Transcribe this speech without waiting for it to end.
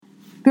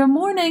Good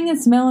morning,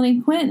 it's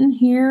Melanie Quinton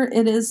here.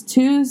 It is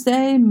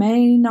Tuesday,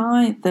 May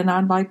 9th, and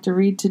I'd like to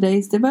read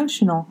today's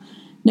devotional.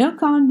 No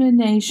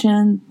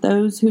condemnation,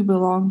 those who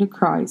belong to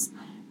Christ.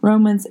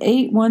 Romans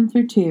 8,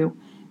 1-2.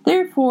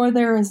 Therefore,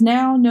 there is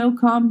now no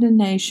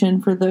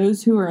condemnation for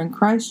those who are in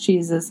Christ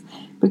Jesus,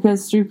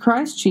 because through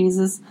Christ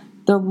Jesus,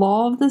 the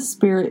law of the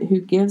Spirit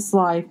who gives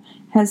life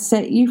has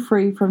set you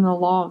free from the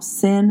law of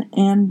sin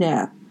and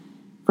death.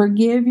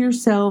 Forgive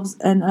yourselves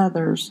and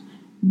others.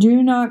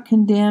 Do not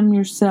condemn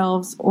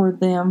yourselves or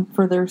them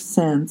for their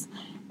sins.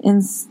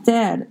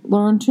 Instead,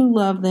 learn to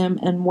love them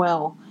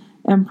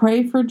and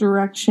pray for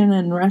direction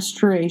and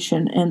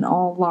restoration in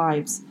all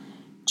lives.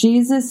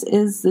 Jesus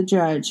is the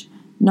judge,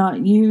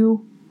 not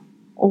you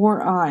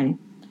or I.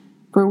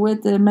 For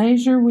with the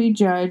measure we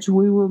judge,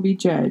 we will be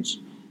judged.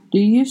 Do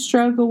you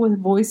struggle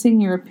with voicing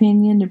your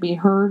opinion to be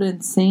heard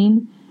and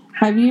seen?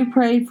 Have you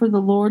prayed for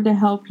the Lord to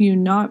help you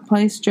not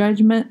place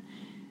judgment,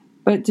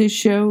 but to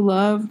show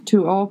love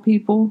to all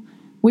people?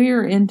 We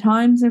are in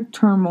times of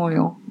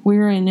turmoil. We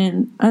are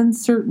in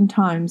uncertain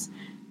times.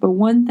 But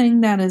one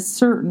thing that is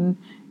certain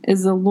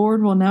is the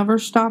Lord will never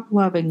stop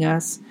loving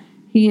us.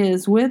 He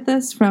is with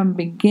us from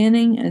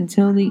beginning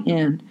until the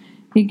end.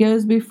 He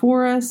goes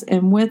before us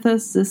and with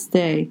us this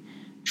day.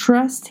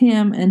 Trust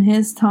Him and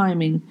His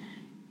timing.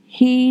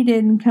 He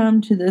didn't come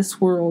to this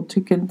world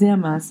to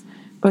condemn us,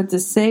 but to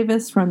save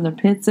us from the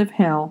pits of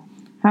hell.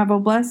 Have a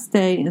blessed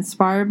day,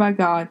 inspired by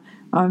God,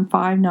 on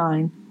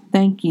 5/9.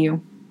 Thank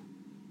you.